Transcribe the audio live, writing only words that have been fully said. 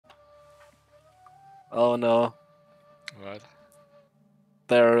Oh no, What?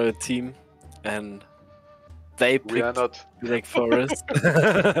 they're a team, and they We are picked not. Black Forest.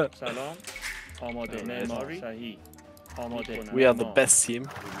 سلام آماده معماری صحیح آماده We are the best team.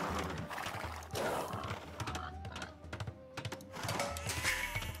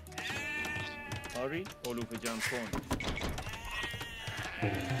 آری علوف جمع کن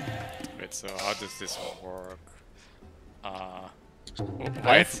Wait, so how does this work?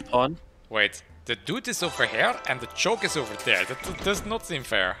 Wait. On. Wait, the dude is over here and the choke is over there. That does not seem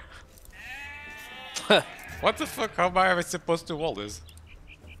fair. What the fuck? How am I supposed to wall this?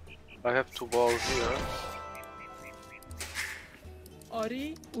 I have two walls here.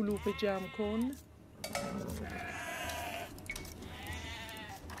 آری علوف جمع کن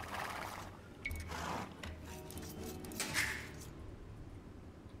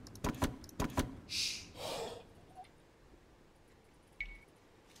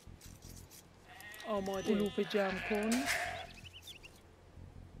آماده علوف جمع کن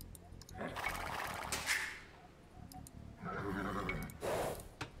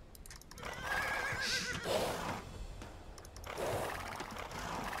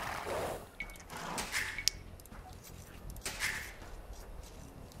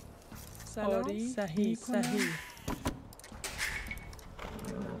آری صحیح صحیح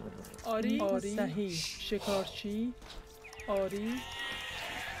آری صحیح شکارچی آری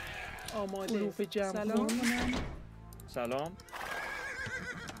آماده علوف جمع کن سلام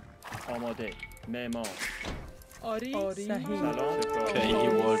آماده معمار آری صحیح سلام Okay, he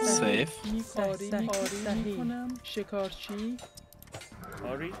walled safe. آری صحیح شکارچی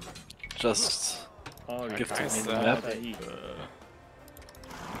آری Just آری give to me the Nice. map. صحیح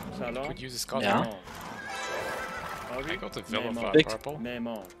سلام Could use a scout. Yeah. I got a Veil of Big. purple.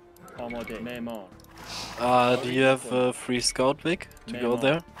 معمار آماده معمار Do you have a free scout Vic to go Memo.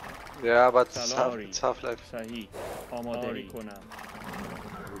 there? Yeah, but Salari. it's Half-Life. صحیح آماده کنم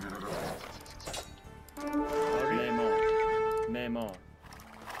معمار معمار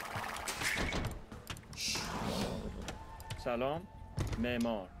سلام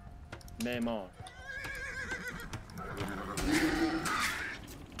معمار معمار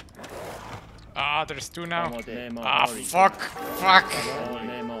Ah, there's two now. آماده معمار Ah, آری. fuck! Fuck!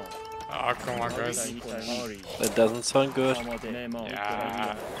 معمار Oh, come on, guys. صحیح آری That doesn't sound good. آماده معمار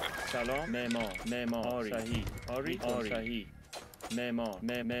Yeah. سلام معمار معمار صحیح آری آری صحیح معمار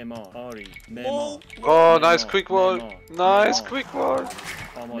معمار آری معمار Oh, nice quick wall. Memo. Nice Memo. quick wall.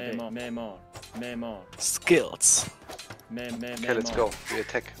 آماده معمار معمار Skills. Okay, let's go. We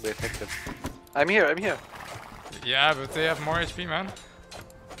attack them. I'm here. Yeah, but they have more HP, man.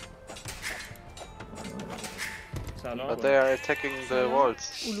 سلام But they are attacking the walls.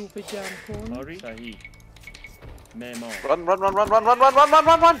 علوف جمع کن آری صحیح معمار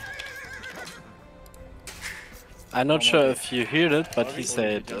Run. I'm not sure if you heard it, but he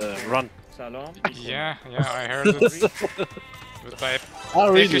said run. سلام Yeah, I heard it. But I Oh,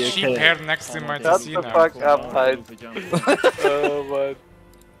 take really? a sheep Okay. hair next to my Shut TC the now. fuck up, man. علوف جمع کن. Oh man.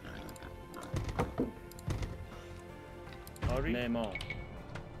 آری معمار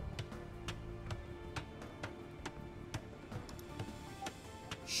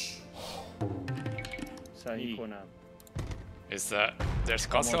صحیح کنم Is that there's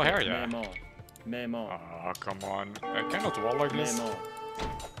Scott still here? Yeah. معمار معمار Oh, come on. I cannot wall like this. معمار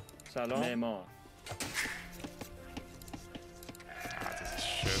سلام معمار Ah, this is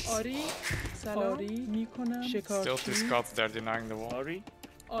shit. آری سلام می کنم Still two شکارچی Scots, they're denying the wall. آری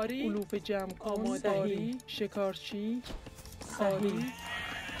آری علوف جمع کن آماده شکارچی صحیح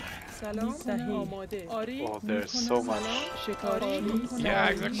سلام صحیح آماده آری Oh, there's so much. شکارچی Yeah,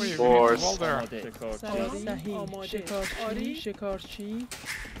 exactly. We need Force. to wall there. آماده سلام صحیح آماده آری شکارچی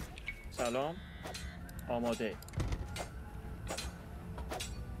سلام آماده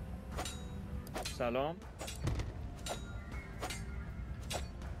سلام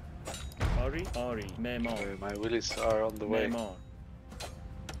آری آری معمار My willies are on the way. معمار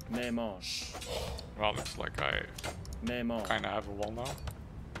معمار Well, looks like I معمار kind of have a wall now.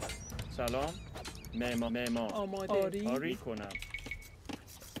 سلام معمار آماده آری کنم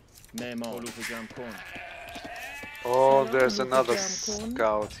معمار علوف جمع کن Oh, there's Salon, another Jamcon.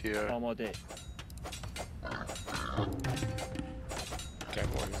 scout here. آماده Okay,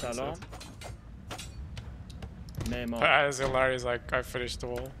 boy. سلام معمار That's hilarious. Like I finished the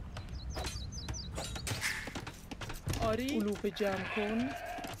wall. آری علوف جمع کن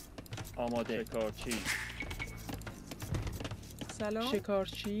آماده شکارچی سلام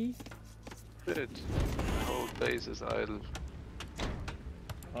شکارچی Shit. The whole base is idle.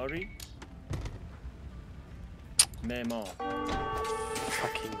 آری معمار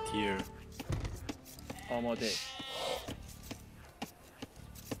Fucking deer. آماده.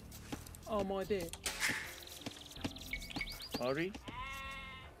 آماده. آری.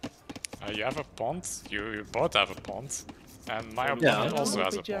 You have a pond. You both have a pond. And my Yeah. opponent also سلام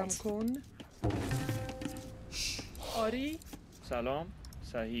has به a جمع pond. کن. آری. سلام.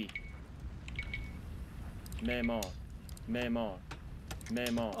 صحیح. معمار. معمار.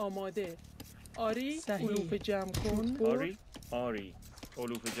 معمار. آماده. آری. صحیح. علوف جمع کن. آری. آری.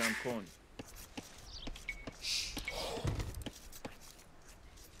 علوف جمع کن.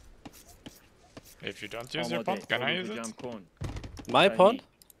 If you don't use your آماده. pond, can I use علوف it? جمع کن. My صحیح. pawn?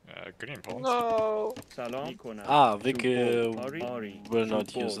 Green pond. No. سلام میکنم. Ah, Vicky آری. will not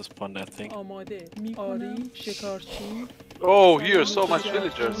چوب use his pawn, I think. آماده. میکنم. آری. شکارچی. Oh, here, so much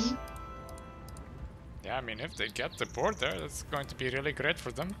villagers. Yeah, I mean, if they get the board there, that's going to be really great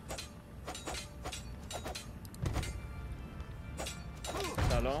for them.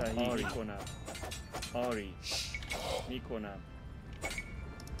 سلام. آری کنم. آری. میکنم.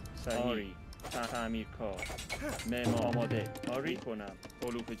 صحیح. آری. تعمیر کار. معمار. آماده. آری کنم.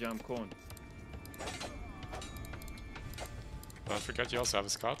 علوف جمع کن. Don't forget you also have a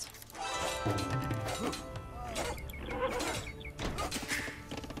scout.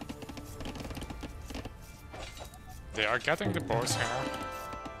 They are getting the boards here.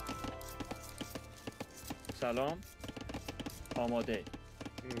 سلام. آماده.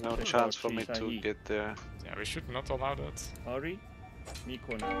 No chance for me to get there. Yeah, we should not allow that. آری.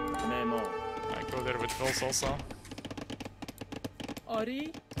 میکنم. معمار. I go there with Phils also.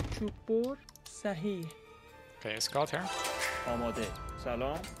 آری. چوب بر. صحیح. Okay, a scout here. آماده.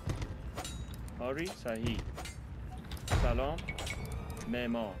 سلام. آری. صحیح. سلام.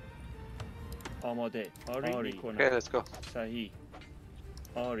 معمار. آماده. آری Okay, کنم. let's go. صحیح.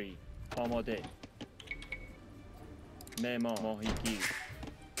 آری. آماده. معمار. ماهیگیر.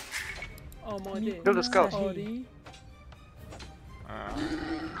 آماده. Kill the scout. آری.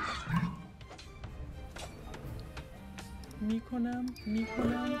 میکنم.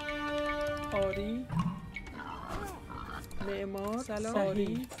 میکنم. آری. معمار. سلام.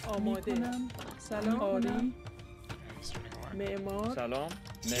 آری. آماده. میکنم. سلام. آری. He's running away. معمار. سلام.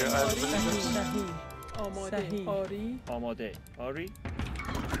 Yeah, معمار. صحیح. آماده. صحیح. آری. آماده. آری.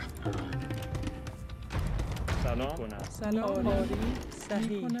 سلام کنم. سلام. آری. صحیح.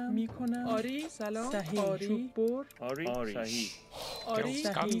 میکنم. میکنم. آری. سلام. صحیح. آری. چوب بر. آری. صحیح. آری.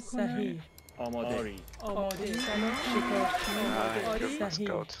 صحیح. صحیح. آماده. آری. آماده. سلام. شکارچی. I آری. killed my صحیح.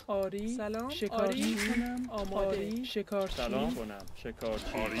 scout. آری. سلام. شکارچی آری. کنم. آماده. شکارچی. سلام کنم. شکارچی.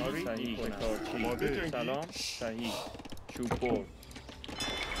 آری. صحیح. شکارچی. آماده جنگی. سلام. صحیح. چوب بر.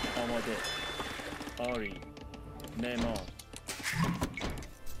 آماده. آری. معمار.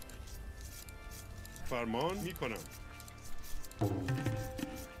 فرمان میکنم.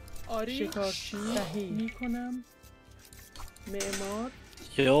 آری. شکارچی. صحیح. میکنم. معمار.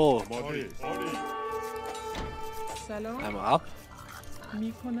 Yo, آری. آری. سلام. I'm up.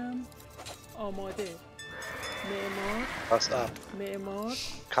 میکنم. آماده. معمار. Was up? معمار.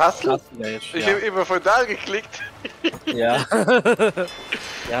 Castle? Castle, Ich ja. habe immer feudal geklickt. Ja.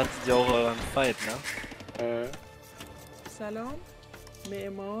 Ihr hattet ja auch euren Fight, ne? سلام.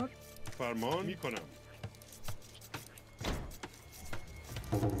 معمار. فرمان میکنم.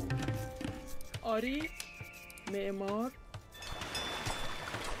 آری. معمار.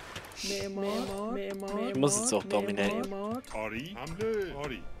 معمار. معمار. Ich muss jetzt auch dominieren. معمار. آری. حمله.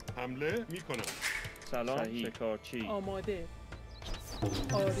 آری. حمله میکنم. سلام. شکارچی. آماده.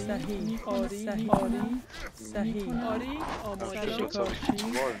 آری. صحیح. آری. صحیح. آری. صحیح. آری. آماده. Das ist aber nicht zu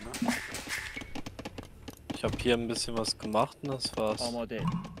wollen, ne? Ich habe hier ein bisschen was gemacht und das war's. آماده.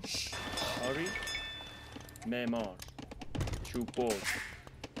 آری. معمار. چوب بر.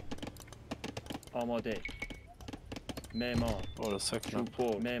 آماده. معمار. Oh, das ist ja knapp. چوب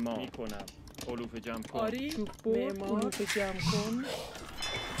بر. معمار. میکنم. علوف جمع کن. آری. چوب بر. معمار. علوف جمع کن.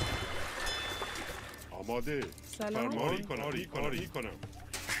 آماده. سلام. فرمان میکنم. آری. آری. میکنم.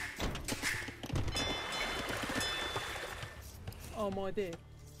 آماده.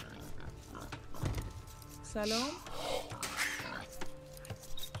 سلام.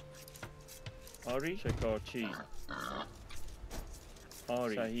 آری. شکارچی.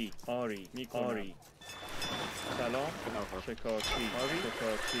 آری. صحیح. آری. میکنم. آری. سلام. شکارچی. آری.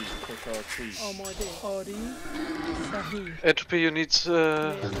 شکارچی. شکارچی. آماده. آری. صحیح. Entropy, you need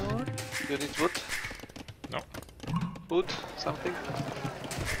معمار. wood? No, Wood? Something?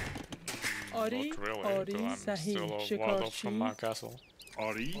 آری. not really. آری. Though I'm صحیح. still a while off شکارچی. from my castle.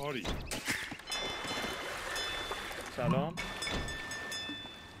 آری. آری. سلام.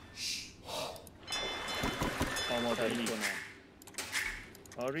 آماده کنم.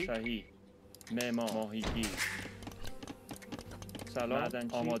 آری. صحیح. معمار ماهیگیر سلام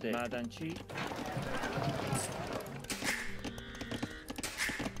معدنچی آماده معدنچی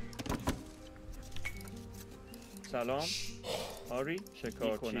سلام آری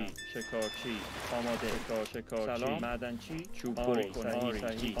شکارچی شکارچی آماده شکارچی سلام معدنچی چوب آری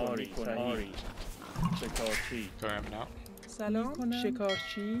صحیح آری آری شکارچی Going now. سلام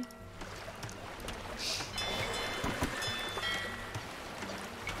شکارچی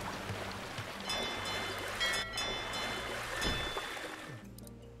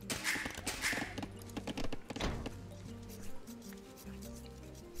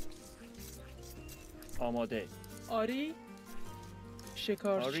آماده آری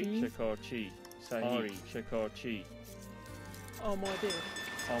شکارچی آری شکارچی صحیح آری شکارچی آماده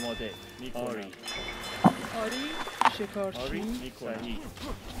آماده آری آری شکارچی آری صحیح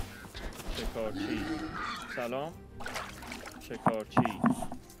شکارچی سلام شکارچی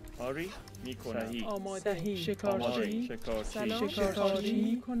آری میکنم صحیح آماده شکارچی شکارچی سلام شکارچی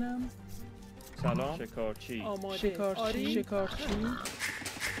میکنم سلام شکارچی آماده شکارچی شکارچی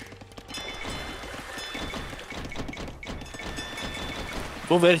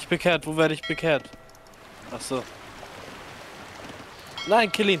Wo werde ich bekehrt? Wo werde ich bekehrt? Ach so. Nein,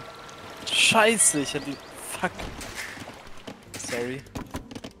 kill ihn. Scheiße, ich hätte ihn... Fuck. Sorry.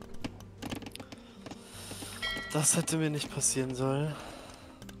 Das hätte mir nicht passieren sollen.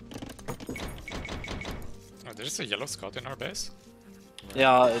 Oh, there's a yellow scout in our base.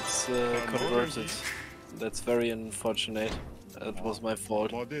 Yeah, it's converted. That's very unfortunate. That was my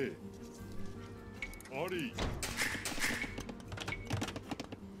fault. آماده آری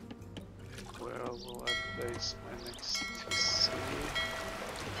Where will I place my next TC?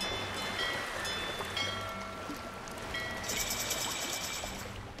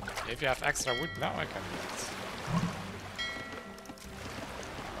 If you have extra wood now, I can do it.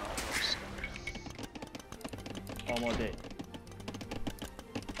 آماده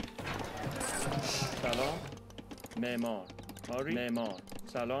سلام معمار آری معمار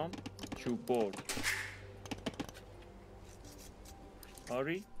سلام چوب برد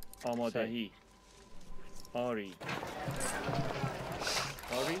آری آماده صحیح آری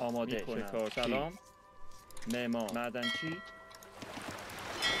آری آماده شکارچی سلام معمار معدنچی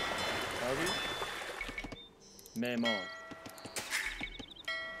آری معمار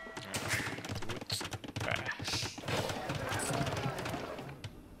Wood. Bah.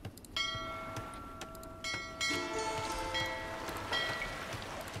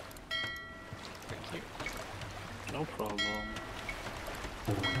 Thank you. No problem.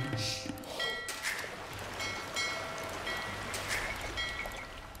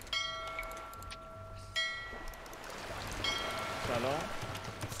 سلام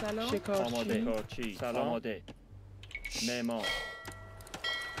سلام آماده شکارچی شکارچی سلام آماده معمار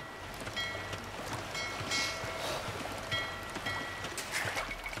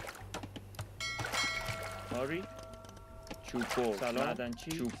آری چوب برد سلام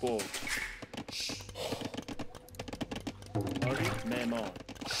معدنچی چوب برد آری معمار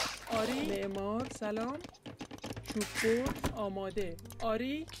آری معمار سلام چوب برد آماده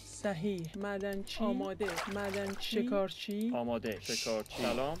آری صحیح معدنچی آماده معدنچی شکارچی آماده شکارچی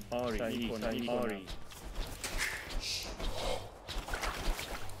سلام آری صحیح آری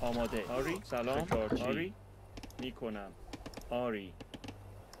آماده آری سلام شکارچی آری میکنم آری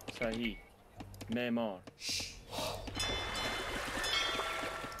صحیح معمار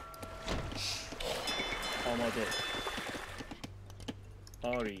آماده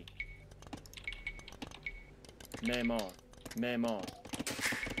آری معمار معمار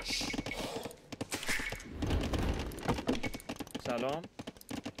سلام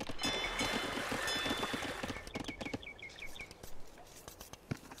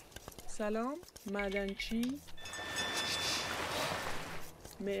سلام معدنچی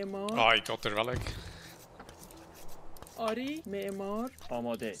معمار Oh, I got the relic. آری معمار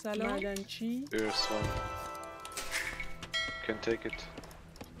آماده سلام معدنچی Here's one. Can take it.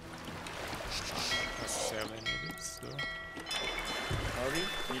 Necessarily needed, so. آری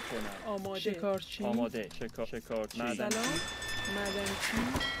میکنم آماده شکارچی آماده شکارچی سلام معدنچی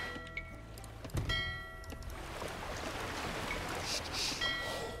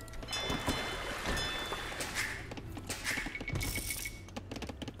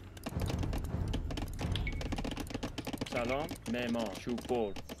سلام معمار چوب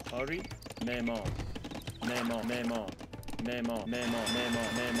برد آری معمار معمار معمار معمار معمار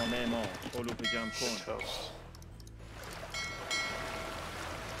معمار معمار معمار علوف جمع کن Toast.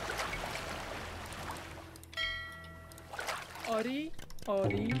 آری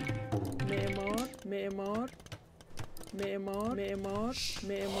آری معمار معمار معمار معمار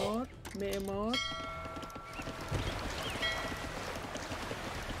معمار معمار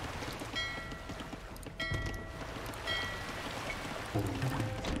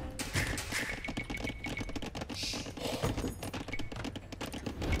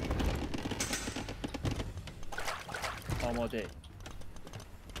آماده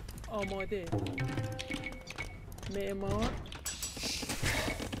آماده معمار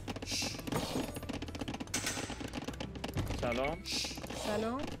سلام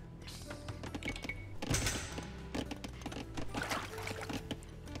سلام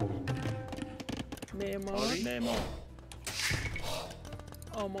معمار معمار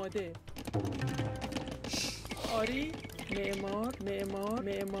آماده آری معمار معمار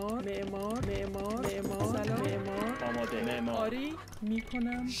معمار معمار معمار معمار سلام معمار آماده معمار آری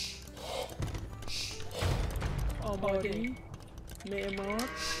میکنم آماده معمار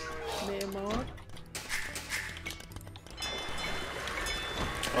معمار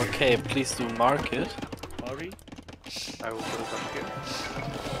Okay, please do mark it. آری I will put it up here.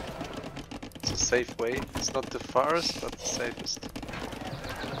 It's a safe way. It's not the farthest, but the safest.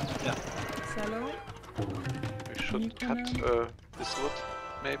 سلام We should cut this wood,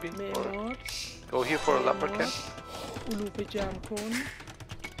 maybe? Or معمار go here for a lumber camp? علوف جمع کن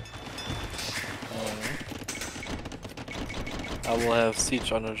I will have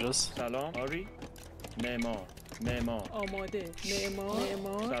siege onagers. سلام آری معمار معمار آماده معمار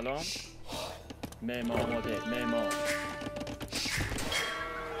معمار سلام معمار آماده معمار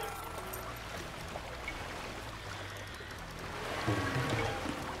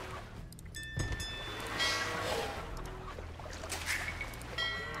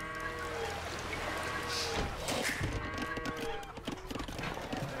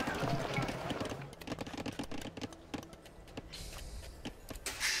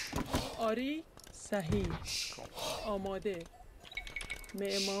آری صحیح آماده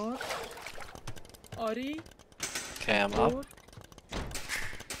معمار آری Okay, I'm up. دور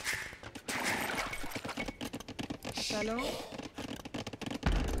سلام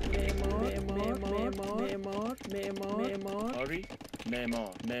معمار معمار معمار معمار معمار آری معمار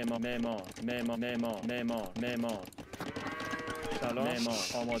معمار معمار معمار معمار معمار معمار سلام معمار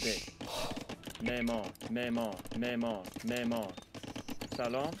آماده معمار معمار معمار معمار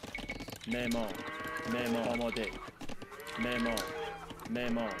سلام معمار معمار آماده معمار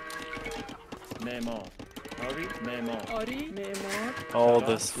معمار معمار آری معمار آری معمار Oh,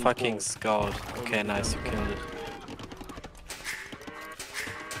 this fucking scout. Okay, nice, you killed it.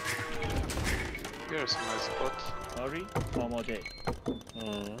 Here's a nice spot. آری آماده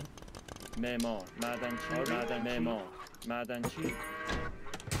معمار معدنچی معدن معمار معدنچی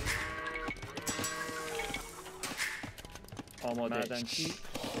آماده معدنچی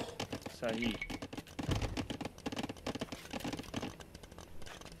صحیح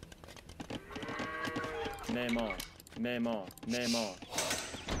معمار معمار معمار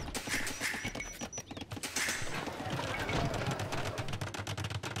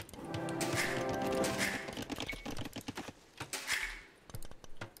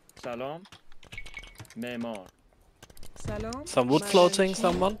سلام معمار سلام Some wood floating,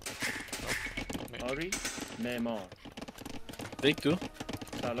 someone? آری معمار Weg, du?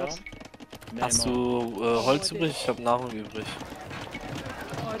 سلام Hast du Holz übrig? Ich hab Nahrung übrig.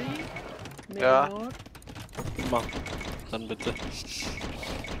 آری Ja. معمار Mach. Dann bitte.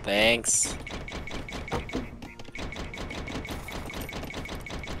 Thanks.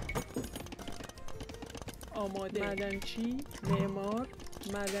 آماده معدنچی معمار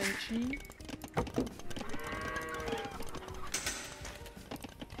معدنچی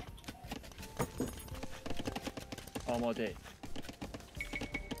آماده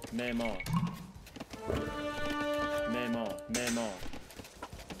معمار معمار معمار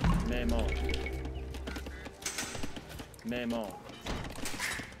معمار معمار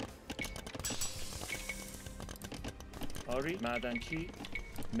آری معدنچی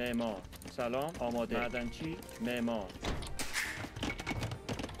معمار سلام آماده معدنچی معمار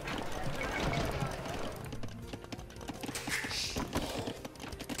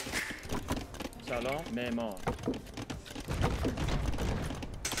سلام معمار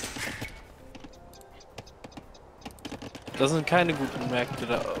Das sind keine guten Märkte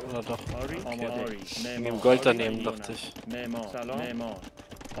da, oder doch? آری آماده Wegen dem Gold daneben, dachte ich. معمار سلام معمار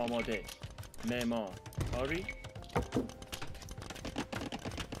آماده معمار آری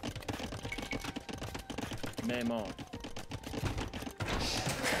معمار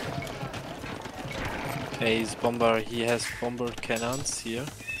Okay, he has bomber cannons here.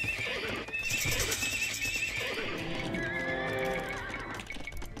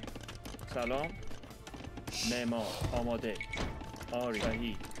 سلام معمار آماده آری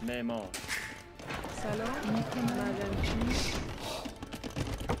صحیح معمار سلام میکنم معدنچی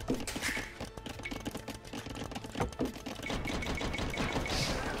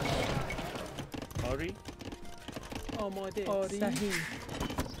آری آماده آری صحیح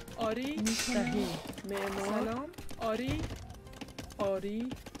آری صحیح معمار سلام آری آری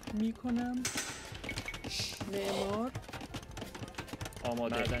میکنم معمار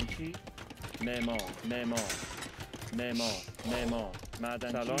آماده معدنچی معمار معمار معمار معمار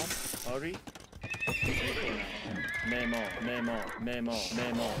معدنچی سلام آری معمار معمار معمار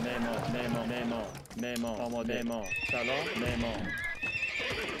معمار معمار معمار معمار معمار آماده معمار سلام معمار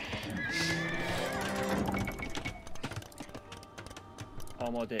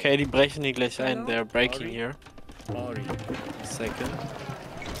آماده Okay, die brechen die gleich ein. They're breaking Sorry. here. آری Second.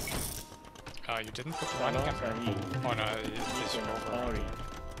 You didn't put one سلام camp? صحیح Oh no, it's over. آری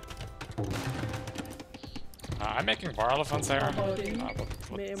I'm making war elephants here. آماده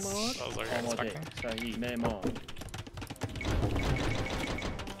What معمار else are you آماده expecting? صحیح معمار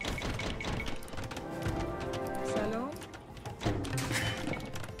سلام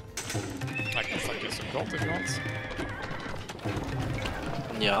I can fuck you some gold if you want.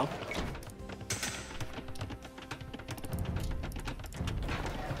 Ja.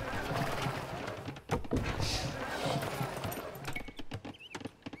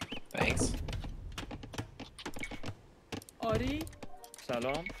 Thanks. آری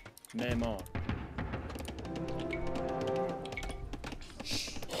سلام معمار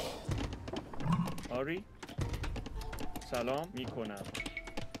آری سلام میکنم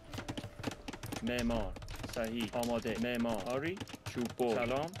معمار صحیح آماده معمار آری چوب بر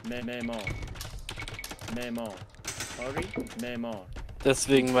سلام معمار معمار آری معمار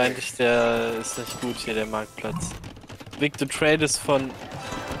Deswegen meinte ich, der ist nicht gut hier, der Marktplatz. Vic, du tradest von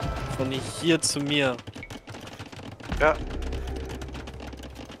hier zu mir. Ja,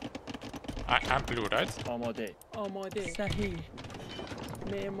 I'm blue, right? آماده آماده صحیح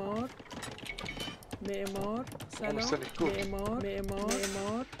معمار معمار warum ist سلام der nicht gut? معمار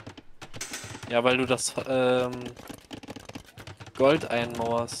معمار Ja, weil du das Gold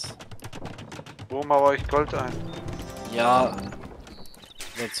einmauerst. Wo mauere ich Gold ein? Ja,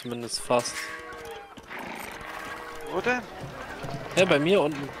 oder zumindest fast. Wo denn? Ja, bei mir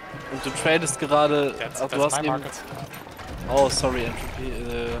unten. Und du tradest gerade. That's, Ach, du that's hast my eben. market. Oh, sorry, Entropy.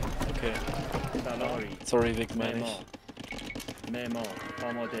 Okay. سلام آری Sorry, Vic, meine معمار ich. معمار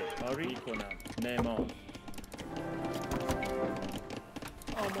آماده آری میکنم معمار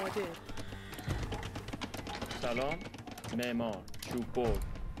آماده سلام معمار چوب بر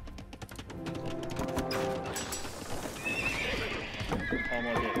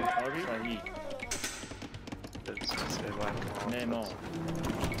آماده آری صحیح Jetzt ist er weit. معمار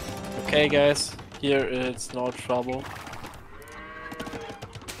Okay, guys. Here it's no trouble.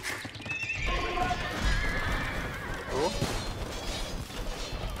 Wo?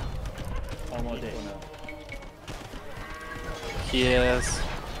 آماده He has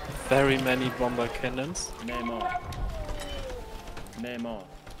very many bomber cannons. معمار معمار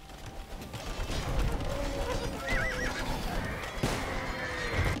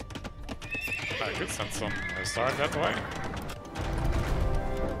I could send some start that way.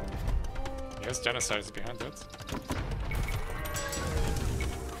 Yes, genocide is behind it.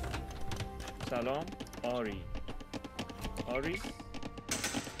 سلام آری آری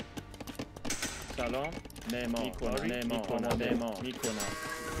سلام معمار میکنم معمار معمار میکنم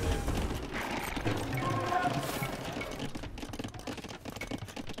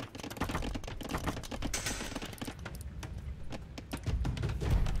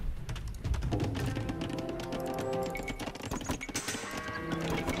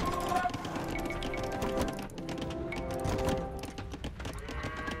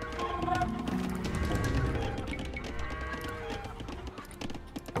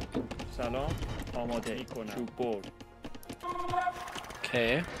سلام آماده میکنم چوب بر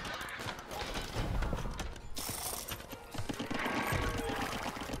Okay.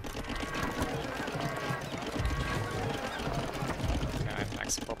 Okay,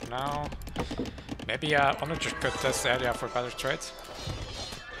 max pop now. Maybe Honor just cut this area for better trade.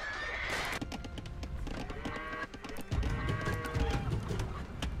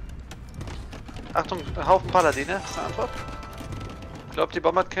 Achtung, ein Haufen Paladine, ist eine Antwort. Ich glaube, die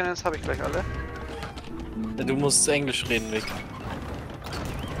Bombard Cannons habe ich gleich alle. Du musst Englisch reden, Vic.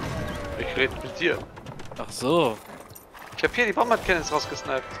 Ich rede mit dir. Ach so. Ich habe hier die Bombard Cannons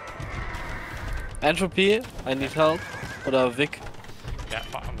rausgesniped. Entropy, I need help. Oder Vic. Yeah,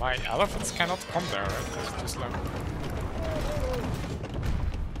 my elephants cannot come there, right? They're too slow.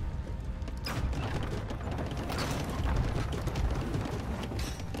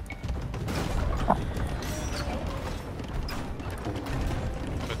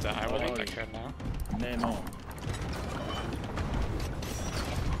 now. معمار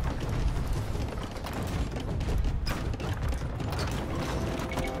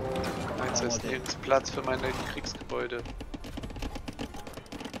Eins ist nirgends Platz für meine Kriegsgebäude.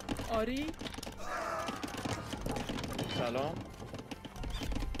 آری سلام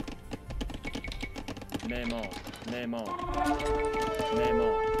معمار معمار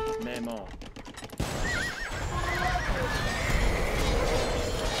معمار معمار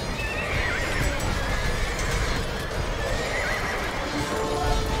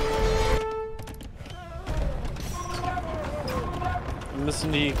Wir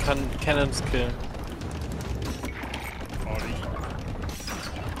müssen die Cannons killen. Ari.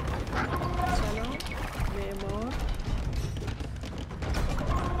 سلام معمار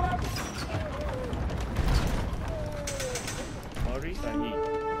آری صحیح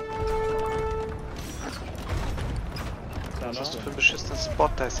Was ist das سلام für ein beschissener Spot?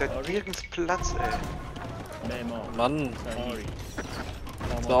 Da ist ja nirgends Platz, ey. معمار Mann, صحیح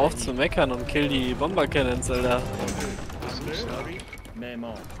hör auf zu meckern und kill die Bomber Cannons, Alter. آری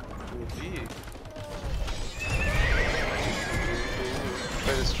معمار Wie?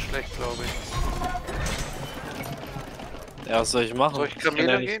 Trade ist schlecht, glaube ich. Ja, was soll ich machen? Soll ich kann ja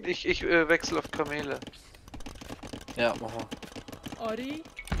Kamele nicht- gehen? Ich wechsle auf Kamele. Ja, mach mal. آری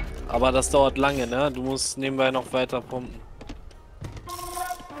Aber das dauert lange, ne? Du musst nebenbei noch weiter pumpen.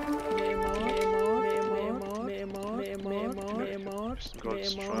 Gold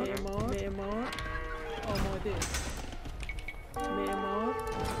Strider. معمار آماده معمار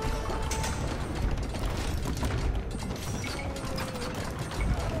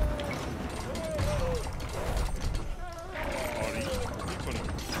Ari. میکنم.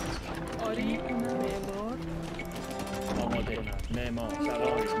 آری معمار آماده معمار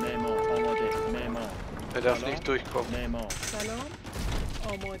سلام معمار آماده معمار Er darf nicht durchkommen. معمار سلام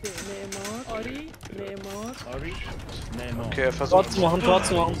آماده معمار آری معمار آری معمار Okay, er Tor versucht. zu machen, Tor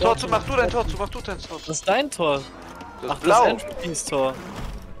zu machen. Tor zu, mach du dein Tor zu, mach du dein Tor zu. Das ist dein Tor. Das Ach, ist blau. das ist Entropy's Tor.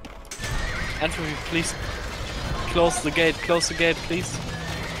 Entropy, please. Close the gate, please.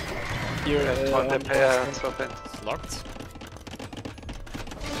 Here, Der Player hat's verpennt. It's locked.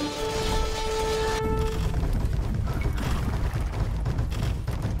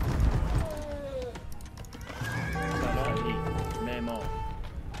 صحیح معمار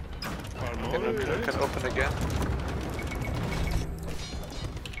فرمان Can open again.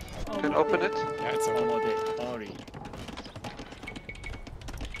 Can open it. Yeah, it's open. آماده آری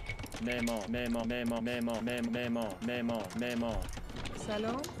معمار معمار معمار معمار معمار معمار معمار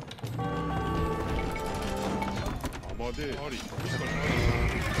سلام آماده. آری. میکنم.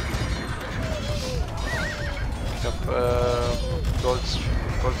 Ich hab Gold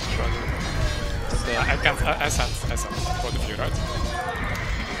Struggle. I can't. I sent both of you, right?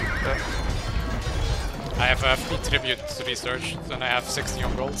 I have 3 tribute research, and I have 60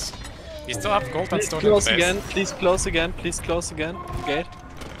 on golds. We still have gold and Please stone in the close base. again, please close again, please close again. Gate.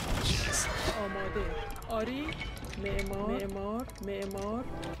 Jeez. آماده آری معمار معمار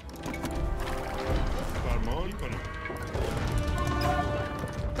فرمان میکنم.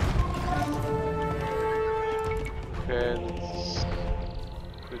 Okay.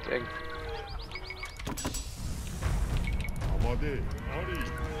 Wird eng. آماده. آری.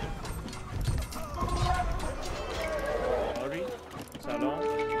 آری سلام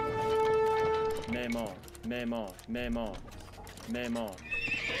معمار معمار معمار معمار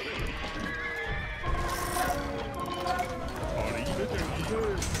آری بجنگیده.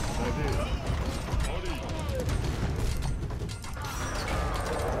 آماده. آری.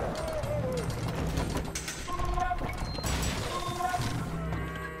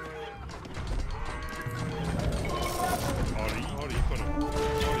 آری. آری کنم.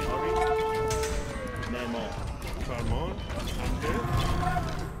 آری. معمار فرمان.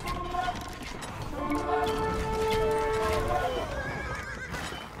 حمله.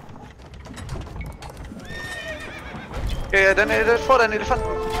 Ja, dann vor deinen Elefanten.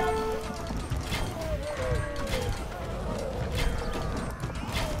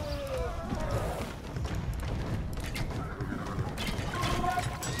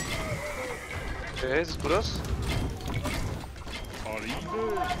 Okay, sieht gut aus. آری.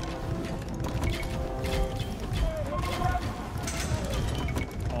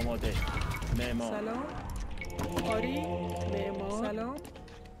 آماده معمار سلام آری معمار سلام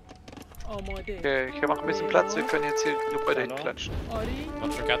آماده Okay, hier macht ein bisschen Platz. Wir können jetzt hier Gebäude hinklatschen. آری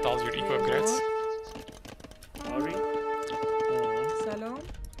Don't forget all your eco upgrades. آری سلام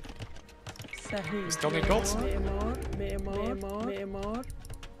صحیح You still need gold? معمار معمار معمار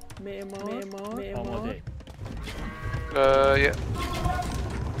معمار معمار آماده Ja.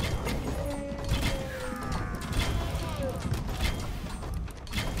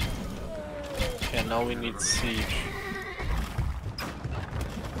 Yeah, now we need siege.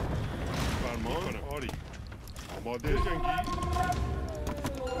 فرمان آری آماده جنگی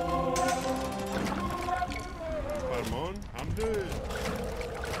فرمان حمله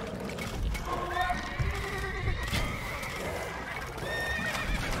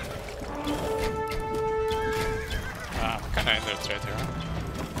I'm kinda in their trade here.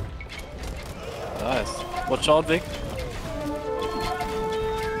 Nice. Watch out, Vic.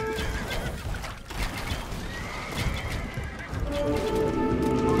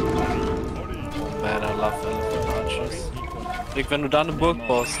 Man, I love Elephant Archers. Vic, wenn du da eine Burg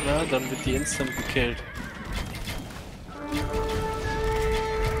baust, ne, dann wird die instant gekillt.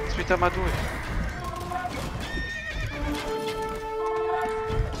 Jetzt da mal durch.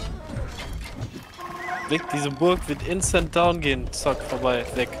 Vic, diese Burg wird instant down gehen. Zack, vorbei,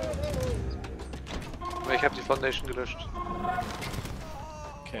 weg. Ich habe die Foundation gelöscht.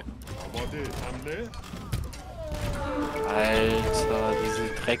 Okay. آماده حمله Alter, diese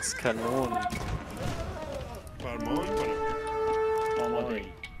Dreckskanonen. فرمان کنم آماده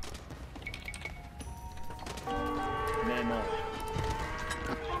معمار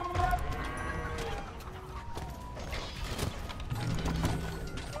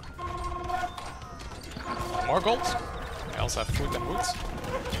More gold. I also have food and boots.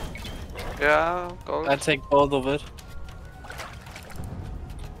 Ja, Gold. I take both of it.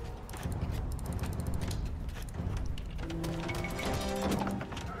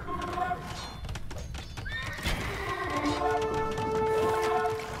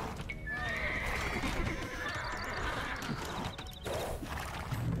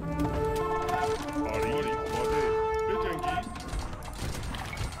 آری آماده بجنگی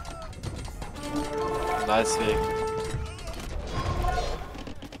Nice Weg.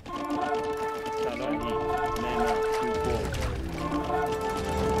 سلام معمار شوپور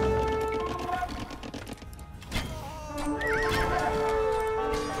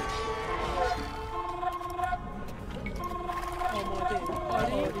آماده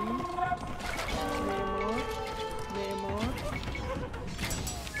آری معمار معمار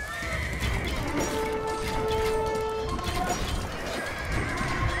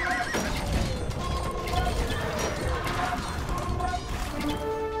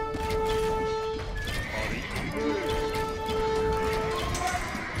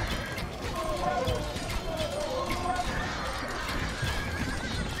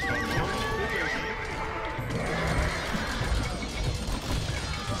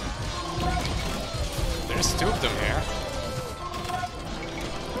There's two of them here.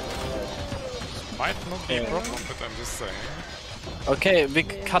 Might not be a problem, but I'm just saying. Okay,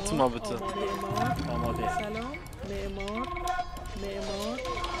 Vic, cut mal bitte. معمار آماده سلام معمار معمار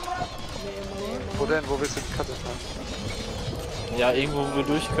معمار Wo denn? Wo willst du gecuttet haben? Ja, irgendwo, wo wir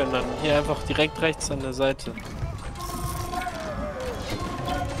durch können, dann hier einfach direkt rechts an der Seite.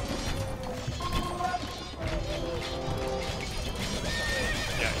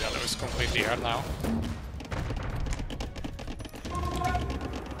 Yeah, yellow is completely here now.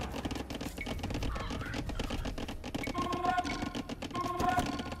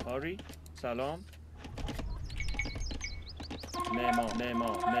 آری سلام معمار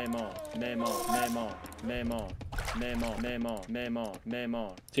معمار معمار معمار معمار معمار معمار معمار معمار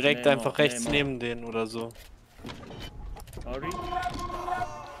معمار Direkt معمار، einfach rechts معمار. neben denen oder so. آری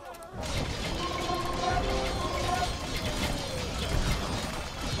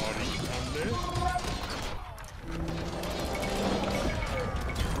آری حمله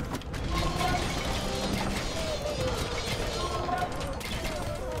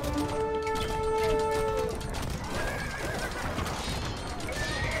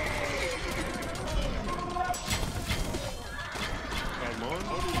فرمان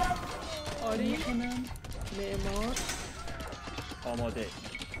آری آری کنم معمار آماده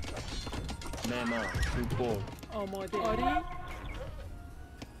معمار شوپور آماده آری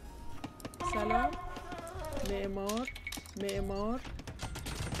سلام معمار معمار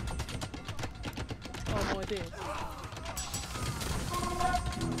آماده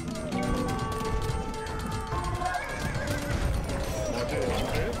آماده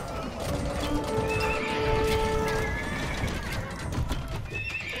حمله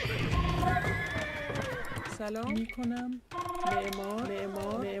سلام می کنم معمار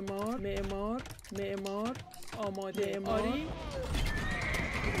معمار معمار معمار معمار آماده آری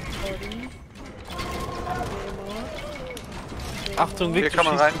آری معمار Achtung, Vic, Hier du kann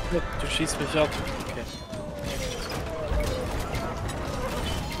man schießt rein. mich ab. Du schießt mich ab. Okay.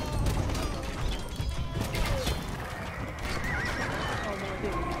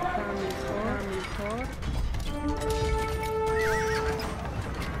 آماده تعمیرکار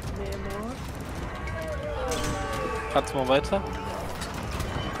معمار Kannst du mal weiter?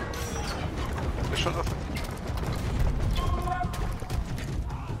 Ist schon offen.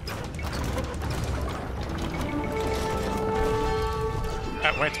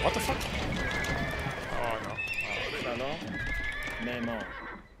 Wait, what the fuck? Oh no. Salon. Mémoire.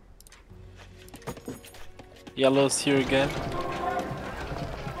 Yellow's here again.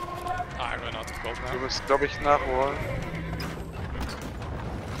 I ran out of gold Du now. musst, glaube ich, nachholen.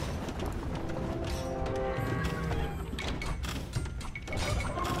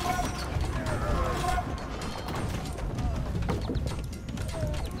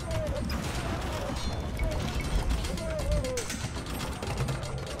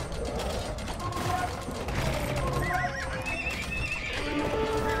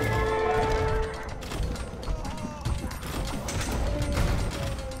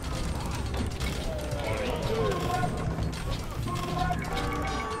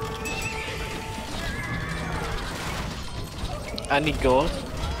 I need gold.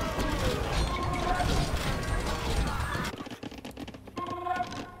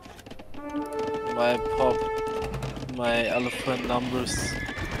 My pop, my elephant numbers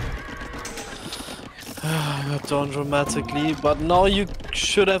got down dramatically, but now you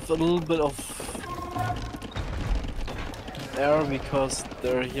should have a little bit of error because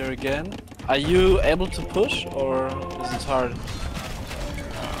they're here again. Are you able to push or is it hard?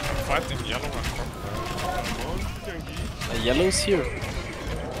 Fighting yellow and purple. Yellow's here.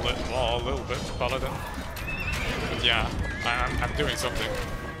 Well, a little bit, paladin. But yeah, I'm doing something.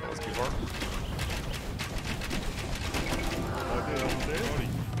 As before.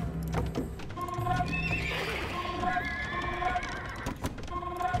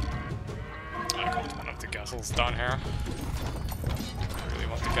 I got one of the castles down here. Really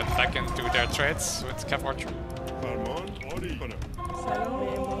want to get back into their trades with Cav Archer. فرمان آری کنم سلام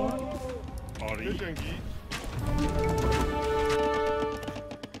معمار. آری بجنگی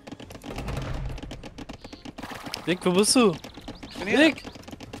Nick, wo bist du? Bin hier. Nick!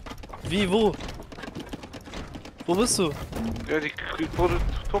 Wie, wo? Wo bist du? Ja, die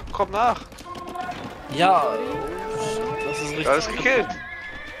Truppen kommen nach. Ja, das ist richtig. Alles gekillt.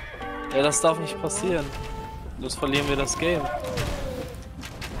 Ja, das darf nicht passieren. Sonst verlieren wir das Game.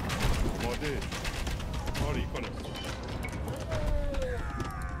 ماده آری کنم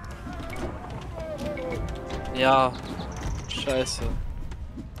Ja, scheiße.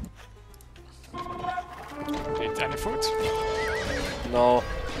 Need any food? No.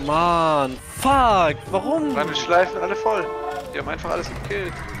 Mann, fuck, warum? Meine Schleifen alle voll. Die haben einfach alles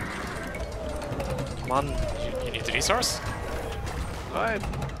gekillt. Mann, You need resource? Nein.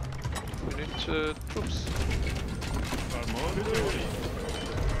 We need troops. فرمان بجنگی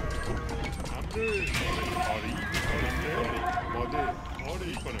حمله آری آری ماده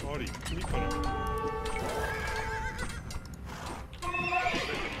آری کنم آری میکنم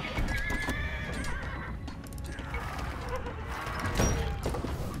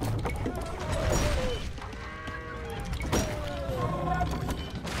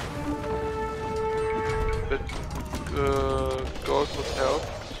But gold would help.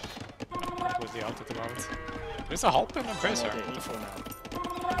 With the out at the moment. There's a halp in a bracer. Okay, info now.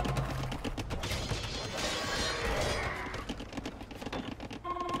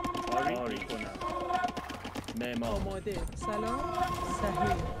 آری کنم. معمار. آماده. سلام.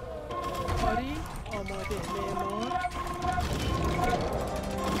 صحیح. آری. آماده. معمار.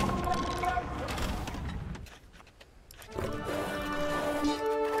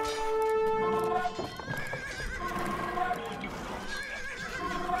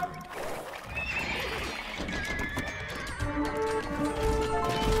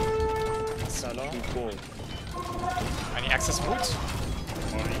 سلام. گل. Any access food?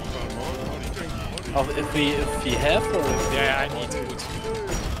 آری فرمان آری جنگی آری auch if we have or if Yeah, I need food.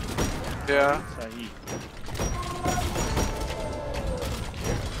 Ja. صحیح.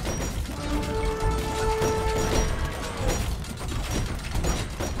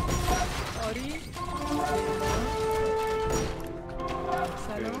 آری.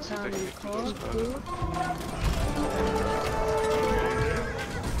 سلام. تعمیر کار. بود.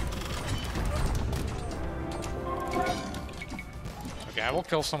 Okay, I will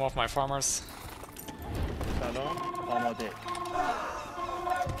kill some of my farmers. سلام. آماده.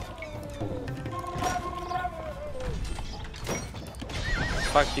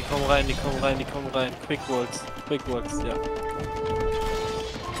 fuck, die kommen rein, die kommen rein, die kommen rein. Quick works, ja.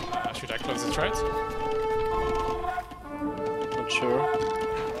 Should I close the trade? Not sure.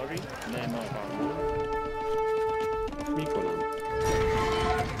 آری. معمار. میکنم.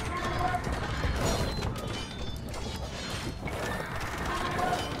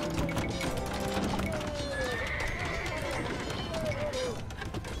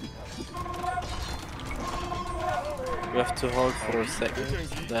 We have to hold for a second,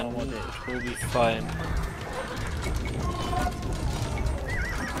 then it will be fine.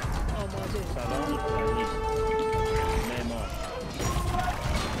 آماده. سلام صحیح معمار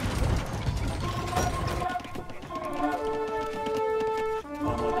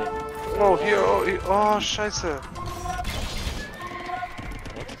آماده Oh, hier, oh, scheiße.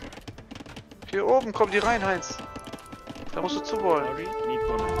 Hier oben kommen die rein, Heinz. Da musst du zu wollen. کاری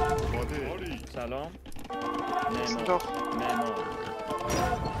میکنم آماده سلام Das sind معمار doch... معمار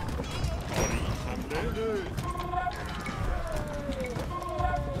حمله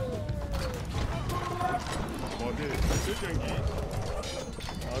آماده بجنگید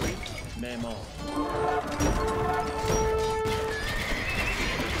کاری معمار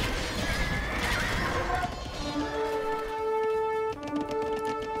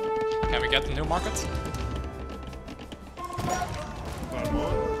Can we get the new market?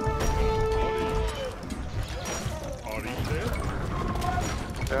 فرمان آری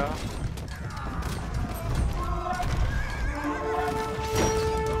Ja.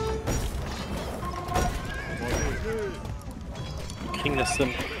 Wir kriegen das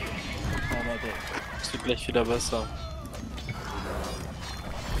hin. آماده Es wird gleich wieder besser.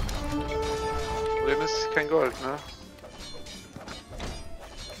 Problem ist kein Gold, ne?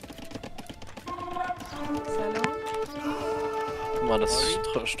 سلام. Guck mal, das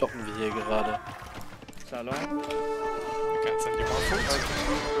stoppen wir hier gerade. سلام Can't send you more food.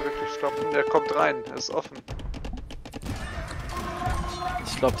 Also, wirklich stoppen. Der kommt rein, er ist offen.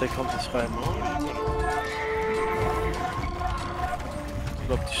 Ich glaube, der kommt nicht rein. Ich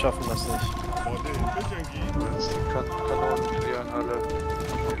glaube, die schaffen das nicht. آماده بجنگید Jetzt die Kanonen klären alle.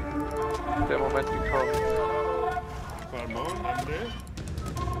 Der Moment gekommen. فرمان حمله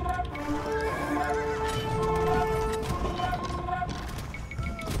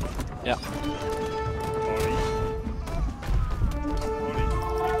Ja. آری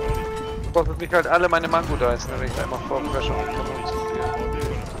Kostet mich halt alle meine Mango-Dice, ne, wenn ich da immer vorpresche und Kanonen zu klären. آماده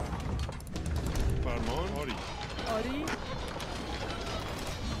فرمان آری آری.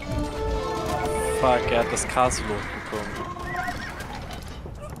 Fuck, er hat das Castle hochbekommen.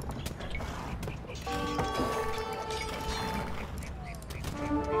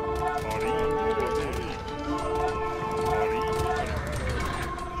 آری آری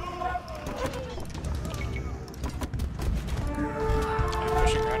I'm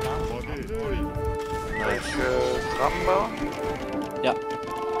pushing right now. آماده آری Gleich Drachen bauen. Ja.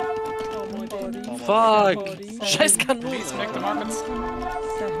 آماده. Fuck! آری. Scheiß Kanonen! Please make the markets.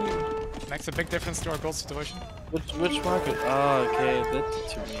 صحیح. Makes a big difference to our gold situation. Which market? Ah, okay, that's what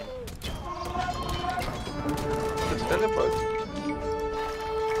you mean. Jetzt Teleport.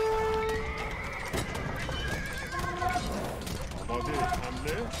 آماده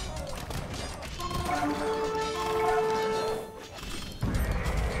حمله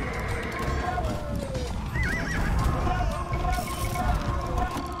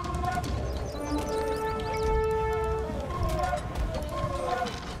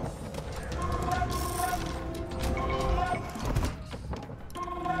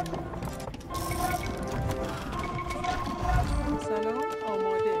سلام.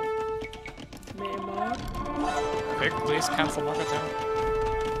 آماده. معمار. Big, please cancel market down.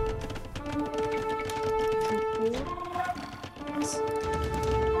 چوب‌بر. Nice.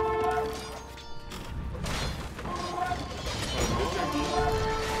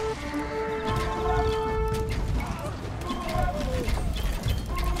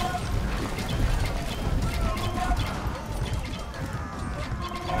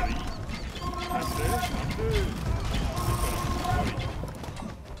 آری حمله حمله آری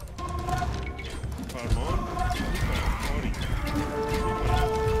فرمان آری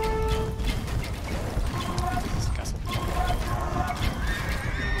This castle.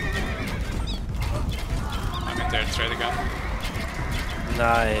 I'm in there, trade again.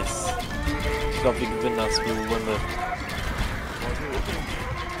 Nice. Ich glaube, wir gewinnen das. We will win it. آماده بجنگید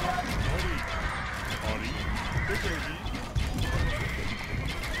آری آری بجنگید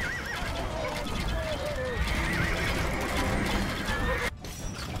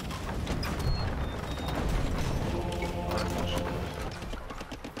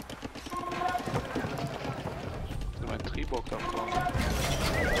Mein Triebock da kommen.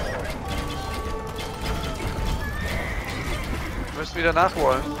 Wir müssen wieder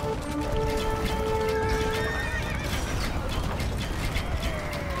nachholen.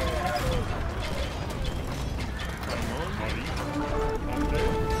 فرمان آری حمله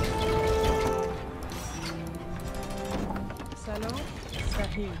سلام.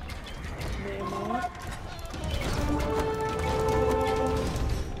 صحیح. معمار.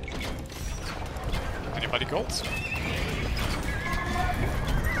 Anybody gold?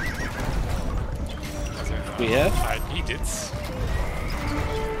 We have I need it.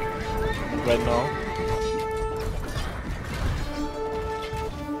 right now.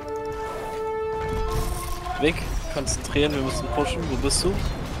 Weg, konzentrieren, wir müssen pushen. Wo bist du?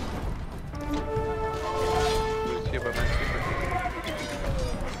 Hier bei meinem Keeper.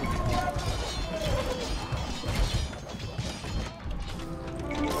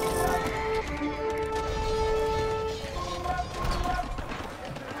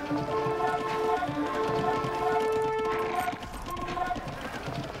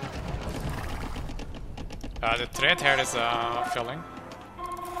 The trade here is filling.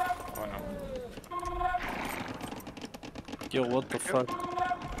 Oh no. Yo, what the fuck?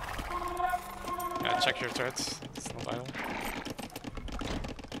 Yeah, check your trades. It's not idle.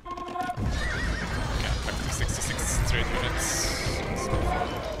 Yeah, back to 66 trade units. Let's go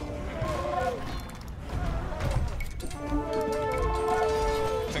forward.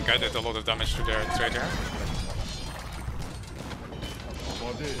 I think I did a lot of damage to their trade here.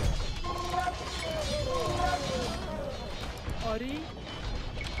 آماده. آری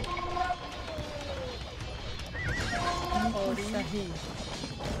آری صحیح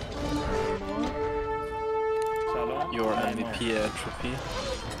سلام Your معمار. MVP entropy.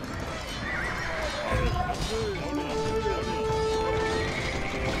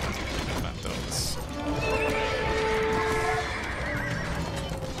 Vandals.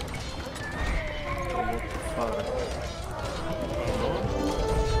 What the fuck?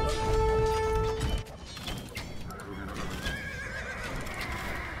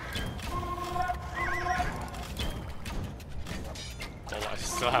 Oh, I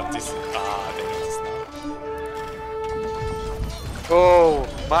still have this. Ah, they know this now. Oh,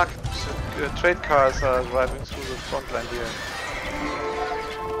 marked trade cars are driving through the front line here.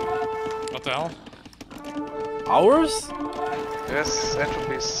 What the hell? Ours? Yes,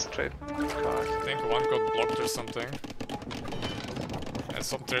 Entropy's trade car. I think one got blocked or something. And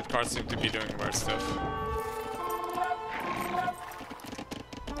some trade cards seem to be doing weird stuff.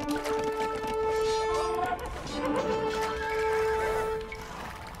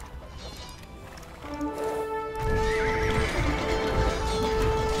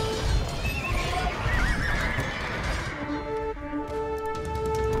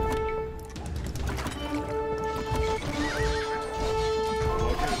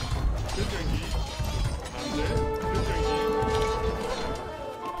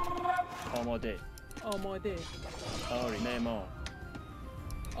 آماده آماده آری معمار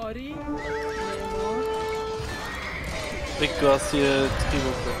آری معمار Vic, du hast hier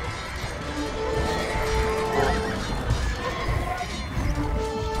Tribo.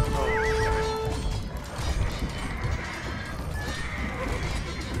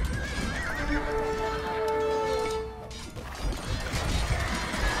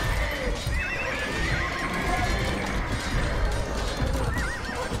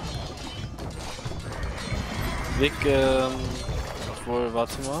 Vic, obwohl,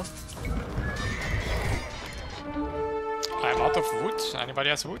 warte mal. I'm out of wood. Anybody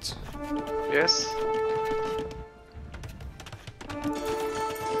has wood? Yes.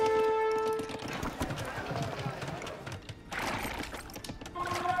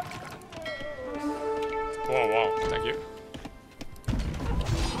 Whoa, wow, thank you.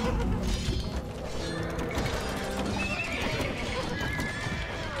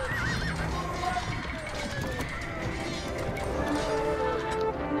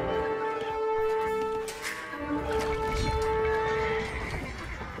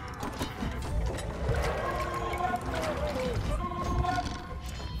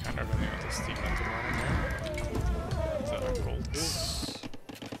 Kind of running out of steam at the moment here. The gold.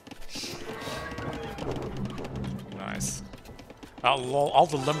 Nice. Lol, all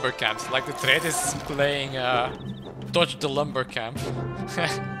the lumber camps. Like the trade is playing Dodge the Lumber Camp.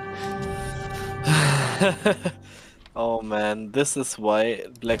 Oh man, this is why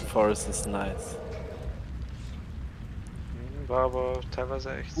Black Forest is nice. War aber teilweise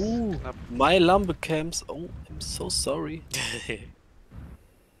echt knapp. My lumber camps. Oh, I'm so sorry.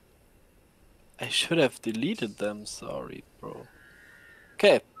 I should have deleted them. Sorry, bro.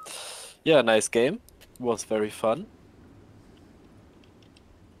 Okay. Yeah, nice game. Was very fun.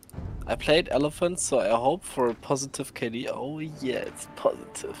 I played elephants, so I hope for a positive KD. Oh yeah, it's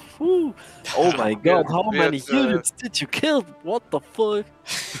positive. Woo. Oh my god, how many units did you kill? What the fuck?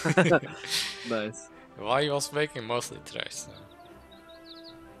 Nice. Well, he was making mostly trash.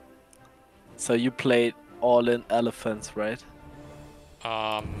 So you played all in elephants, right?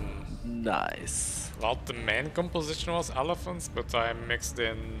 So. Nice. Well, the main composition was elephants, but I mixed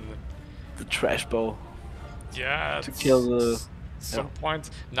in. The trash bow. Yeah. To kill the some point.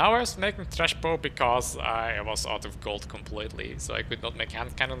 Now I was making trash bow because I was out of gold completely, so I could not make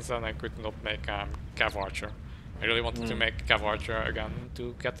hand cannons and I could not make cav archer. I really wanted to make cav archer again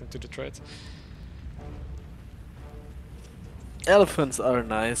to get into the trade. Elephants are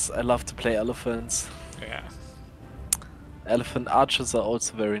nice. I love to play elephants. Yeah. Elephant archers are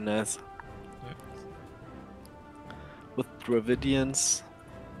also very nice. Yeah. With Dravidians.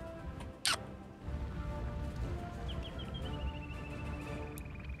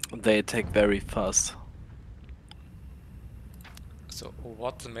 They attack very fast. So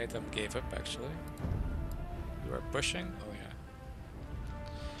what made them give up actually? You were pushing? Oh yeah.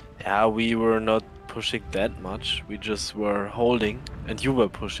 Yeah, we were not pushing that much. We just were holding, and you were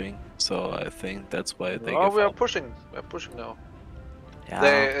pushing. So I think that's why they. Oh, give we are up. pushing. We are pushing now.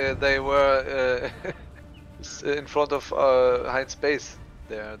 Yeah. They were in front of Heinz base.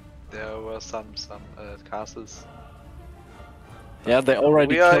 There were some castles. Yeah, they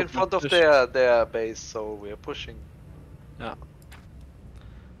already. We are killed in front the of fish. their base, so we are pushing. Yeah.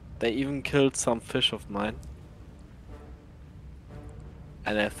 They even killed some fish of mine.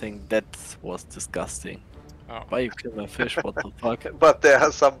 And I think that was disgusting. Oh. Why you kill my fish? What the fuck? But there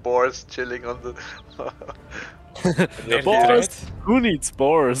are some boars chilling on the. They Boars? trade. Who needs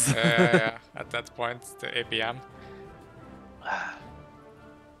boars? Yeah. At that point, the APM.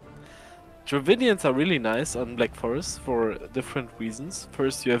 Dravidians are really nice on Black Forest for different reasons.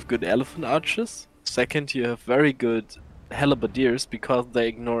 First, you have good elephant archers. Second, you have very good halberdiers because they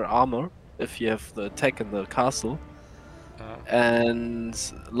ignore armor if you have the attack in the castle. And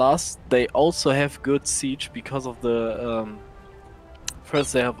last, they also have good siege because of the.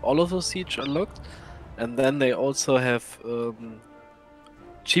 First, they have all of the siege unlocked, and then they also have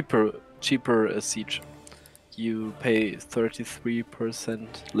cheaper siege. You pay 33%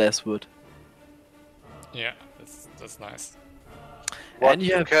 less wood. Yeah, that's nice. What, And you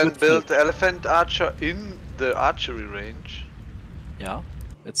you have can good build food. elephant archer in the archery range. Yeah,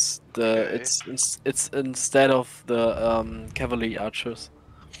 it's the Okay. it's instead of the cavalry archers.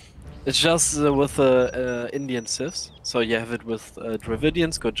 It's just with the Indian civs. So you have it with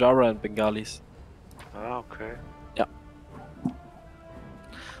Dravidians, Gojara, and Bengalis. Ah, okay.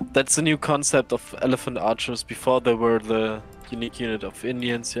 That's the new concept of elephant archers. Before they were the unique unit of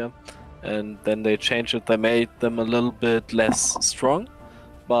Indians, yeah, and then they changed it. They made them a little bit less strong,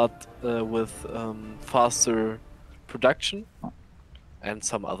 but with faster production and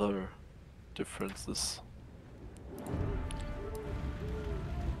some other differences.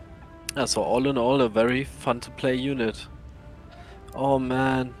 Yeah, so all in all, a very fun to play unit. Oh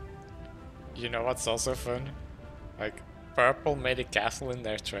man. You know what's also fun? Like, Purple made a castle in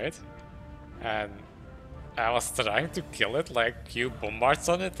their trade, and I was trying to kill it, like, few bombards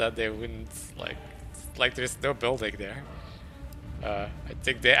on it, and they wouldn't, like there's no building there. I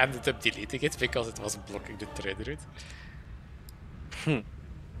think they ended up deleting it because it wasn't blocking the trade route.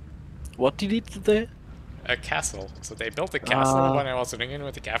 What deleted they? A castle. So they built a castle when I was ringing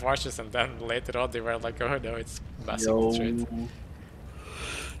with the cav archers, and then later on they were like, oh no, it's massive trade.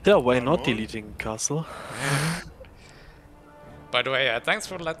 Yeah, why not deleting castle? By the way, thanks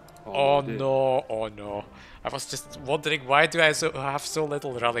for Oh no. I was just wondering, why do I have so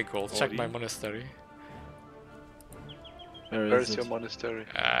little Relic gold? Check my monastery. Where's your monastery?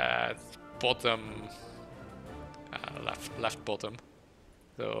 Bottom... left bottom.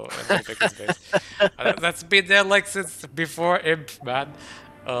 So, in the biggest base. That's been there like since before Imp, man.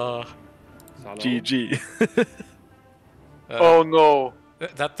 GG. Oh no!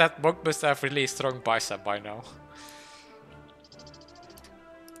 That monk must have really strong bicep by now.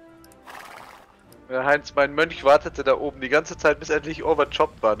 Ja, Heinz, mein Mönch wartete da oben die ganze Zeit, bis endlich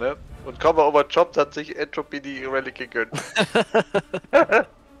overchopped war, ne? Und kaum er overchopped, hat sich Entropy die Relic gegönnt.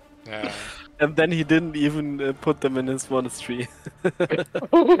 Yeah. And then he didn't even put them in his monastery.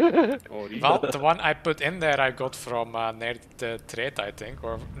 Well, the one I put in there I got from near the trade, I think,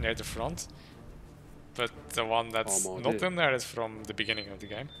 or near the front. But the one that's not in there is from the beginning of the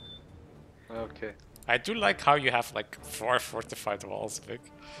game. Okay. I do like how you have like 4 fortified walls, Vic.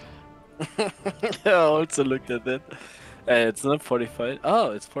 I also looked at that. It's not fortified. Oh,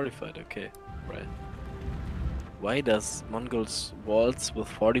 it's fortified. Okay, right. Why does Mongol's walls with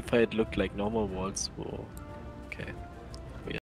fortified look like normal walls? Whoa. Okay.